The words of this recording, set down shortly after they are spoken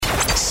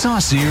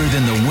saucier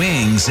than the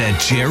wings at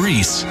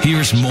Jerry's.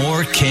 Here's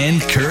more Ken,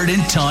 Kurt,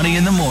 and Tawny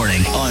in the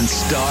morning on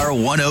Star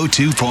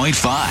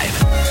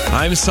 102.5.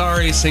 I'm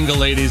sorry, single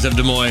ladies of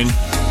Des Moines.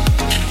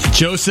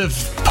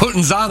 Joseph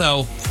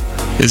Potenzano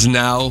is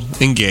now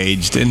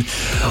engaged. And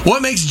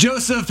what makes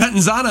Joseph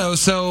Potenzano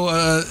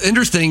so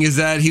interesting is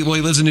that he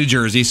lives in New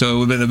Jersey, so it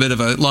would have been a bit of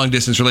a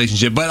long-distance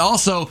relationship. But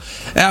also,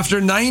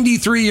 after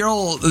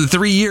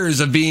 3 years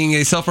of being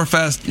a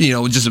self-professed,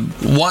 just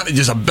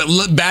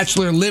a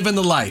bachelor living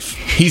the life,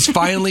 he's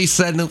finally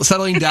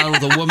settling down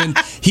with a woman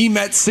he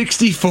met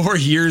 64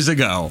 years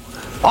ago.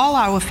 All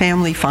our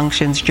family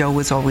functions, Joe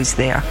was always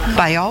there.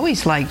 I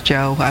always liked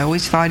Joe. I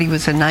always thought he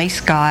was a nice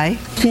guy.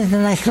 She's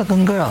a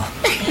nice-looking girl.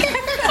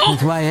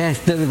 That's why I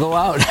asked her to go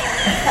out.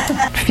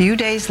 A few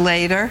days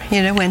later,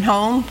 went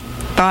home,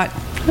 thought,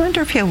 I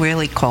wonder if he'll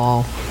really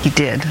call. He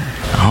did.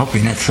 I hope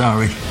you're not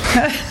sorry.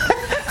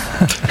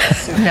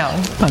 No,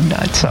 I'm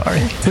not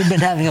sorry. We've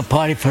been having a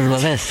party for the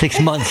last 6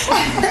 months.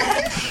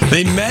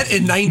 They met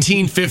in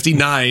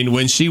 1959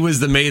 when she was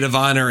the maid of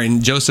honor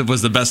and Joseph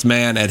was the best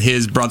man at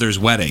his brother's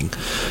wedding.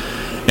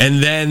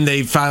 And then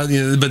they found,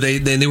 but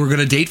they were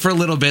going to date for a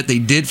little bit. They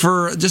did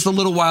for just a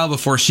little while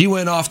before she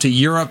went off to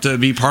Europe to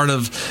be part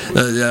of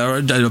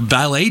a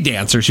ballet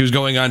dancer. She was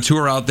going on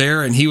tour out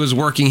there, and he was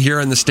working here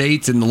in the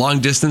States in the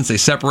long distance. They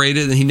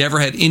separated, and he never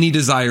had any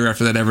desire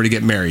after that ever to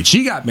get married.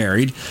 She got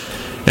married,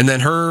 and then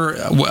her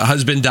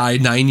husband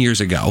died 9 years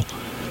ago.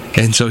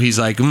 And so he's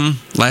like,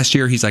 last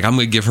year, he's like, I'm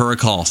going to give her a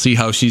call, see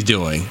how she's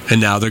doing.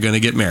 And now they're going to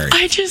get married.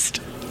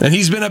 And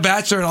he's been a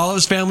bachelor, and all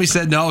his family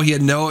said no. He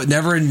had no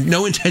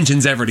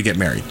intentions ever to get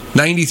married.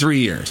 93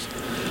 years.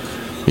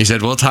 He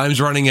said, well,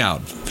 time's running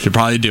out. Should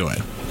probably do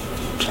it.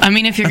 I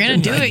mean, if you're going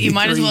to do it, you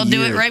might as well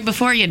do it right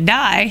before you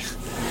die.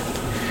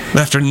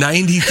 After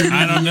 93 years.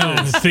 I don't know.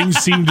 Things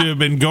seem to have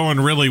been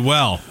going really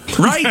well.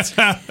 Right.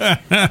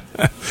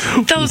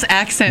 Those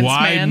accents,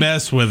 Why man.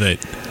 mess with it?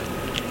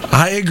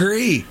 I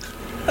agree.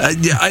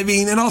 I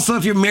mean, and also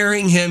if you're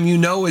marrying him,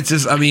 it's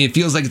just, it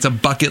feels like it's a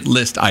bucket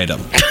list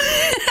item.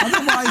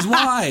 Otherwise,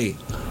 why?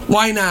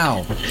 Why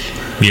now?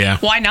 Yeah.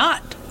 Why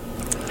not?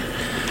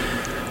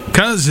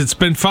 Because it's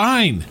been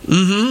fine.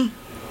 Mm-hmm.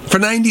 For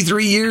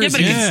 93 years. Yeah,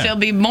 but it could still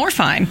be more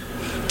fine. Do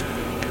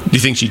you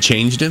think she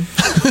changed him?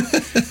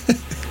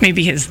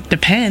 Maybe his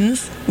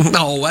depends.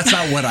 No, that's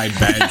not what I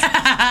bet.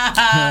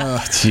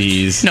 Oh,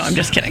 jeez. No, I'm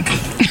just kidding.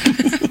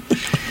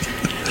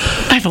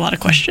 I have a lot of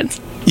questions.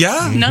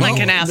 Yeah? None I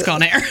can ask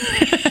on air.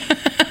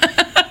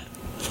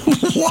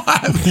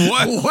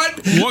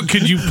 What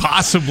could you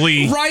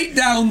possibly... Write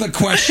down the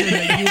question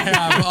that you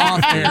have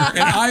off air, and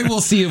I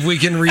will see if we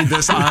can read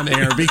this on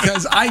air,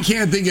 because I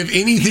can't think of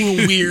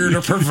anything weird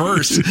or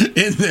perverse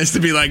in this to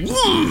be like,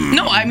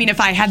 No, I mean, if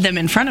I had them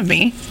in front of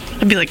me,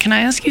 I'd be like, can I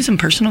ask you some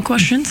personal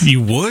questions?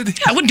 You would?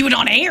 Yeah, I wouldn't do it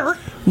on air.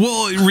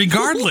 Well,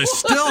 regardless,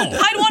 still.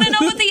 I'd want to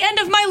know what the end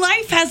of my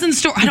life has in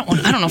store. I don't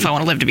know if I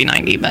want to live to be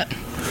 90, but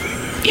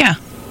yeah.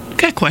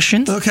 Got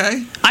questions.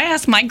 Okay. I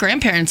ask my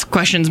grandparents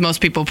questions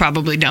most people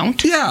probably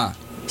don't. Yeah.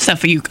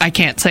 Stuff I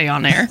can't say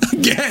on air.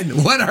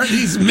 Again, what are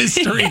these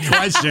mystery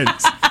questions?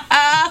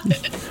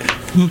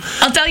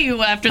 I'll tell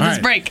you after this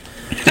break.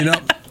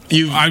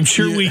 I'm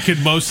sure we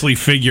could mostly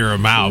figure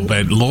them out,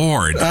 but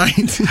Lord,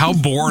 how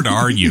bored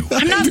are you?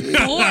 I'm not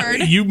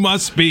bored. You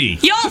must be.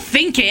 Y'all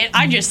think it.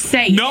 I just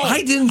say it. No,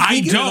 I didn't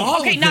think it at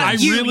all. Okay, not I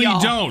you, really y'all.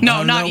 don't.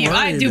 No, not you.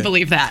 I do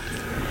believe that.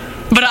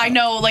 But I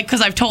know, because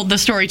I've told the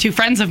story to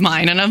friends of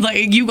mine, and I'm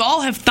like, you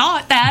all have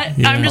thought that.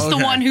 Yeah. I'm just the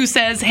one who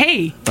says,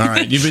 hey. All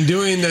right, you've been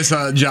doing this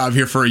job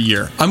here for a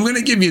year. I'm going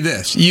to give you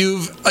this.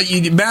 You've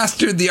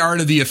mastered the art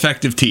of the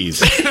effective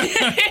tease.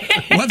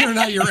 Whether or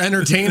not you're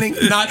entertaining,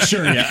 not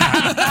sure yet.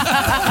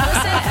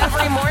 Listen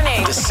every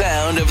morning. The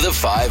sound of the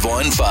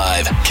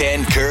 515.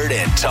 Ken, Kurt,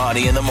 and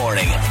Tawny in the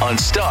morning on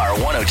Star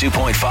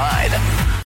 102.5.